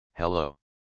Hello.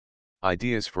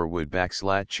 Ideas for wood back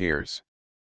slat chairs.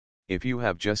 If you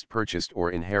have just purchased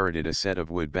or inherited a set of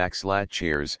wood back slat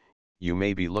chairs, you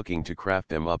may be looking to craft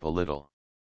them up a little.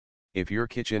 If your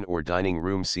kitchen or dining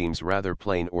room seems rather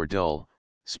plain or dull,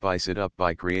 spice it up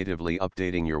by creatively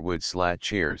updating your wood slat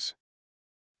chairs.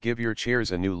 Give your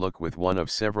chairs a new look with one of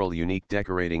several unique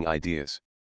decorating ideas.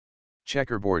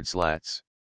 Checkerboard slats.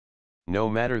 No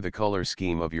matter the color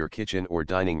scheme of your kitchen or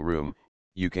dining room,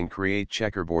 you can create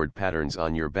checkerboard patterns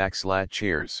on your back slat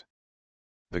chairs.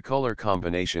 The color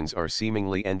combinations are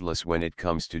seemingly endless when it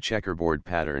comes to checkerboard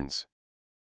patterns.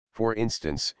 For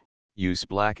instance, use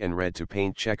black and red to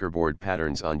paint checkerboard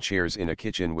patterns on chairs in a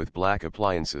kitchen with black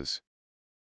appliances.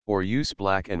 Or use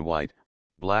black and white,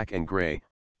 black and gray,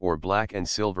 or black and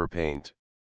silver paint.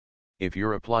 If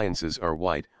your appliances are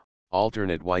white,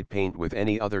 alternate white paint with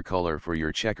any other color for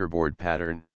your checkerboard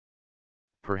pattern.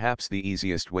 Perhaps the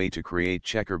easiest way to create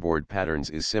checkerboard patterns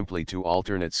is simply to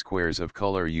alternate squares of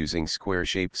color using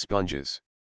square-shaped sponges.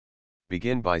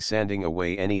 Begin by sanding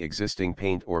away any existing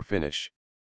paint or finish.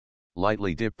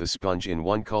 Lightly dip the sponge in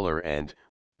one color and,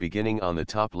 beginning on the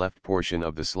top left portion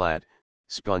of the slat,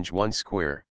 sponge one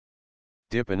square.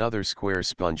 Dip another square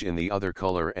sponge in the other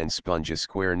color and sponge a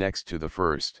square next to the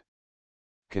first.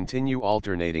 Continue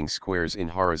alternating squares in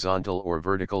horizontal or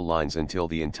vertical lines until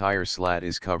the entire slat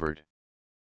is covered.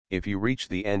 If you reach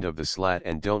the end of the slat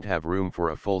and don't have room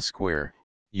for a full square,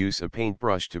 use a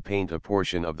paintbrush to paint a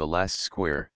portion of the last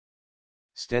square.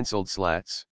 Stenciled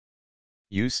slats.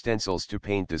 Use stencils to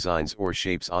paint designs or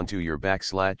shapes onto your back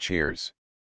slat chairs.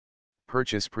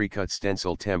 Purchase pre-cut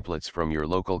stencil templates from your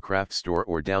local craft store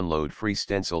or download free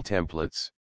stencil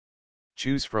templates.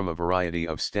 Choose from a variety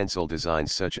of stencil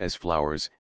designs such as flowers,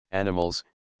 animals,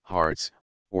 hearts,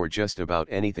 or just about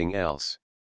anything else.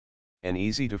 An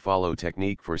easy-to-follow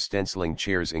technique for stenciling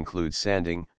chairs includes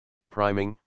sanding,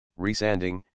 priming,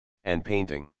 resanding, and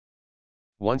painting.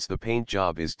 Once the paint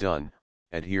job is done,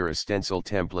 adhere a stencil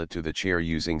template to the chair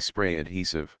using spray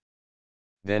adhesive.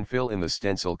 Then fill in the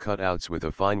stencil cutouts with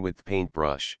a fine-width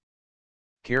paintbrush.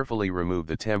 Carefully remove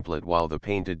the template while the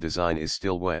painted design is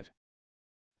still wet.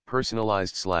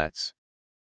 Personalized slats.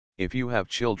 If you have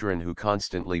children who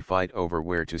constantly fight over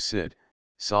where to sit,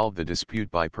 solve the dispute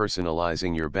by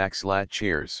personalizing your back slat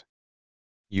chairs.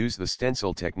 Use the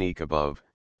stencil technique above,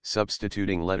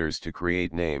 substituting letters to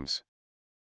create names.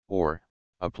 Or,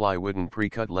 apply wooden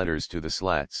pre-cut letters to the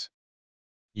slats.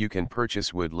 You can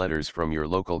purchase wood letters from your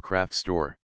local craft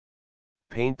store.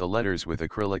 Paint the letters with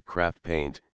acrylic craft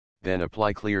paint, then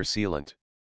apply clear sealant.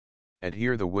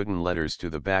 Adhere the wooden letters to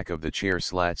the back of the chair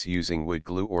slats using wood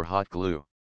glue or hot glue.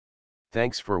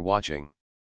 Thanks for watching.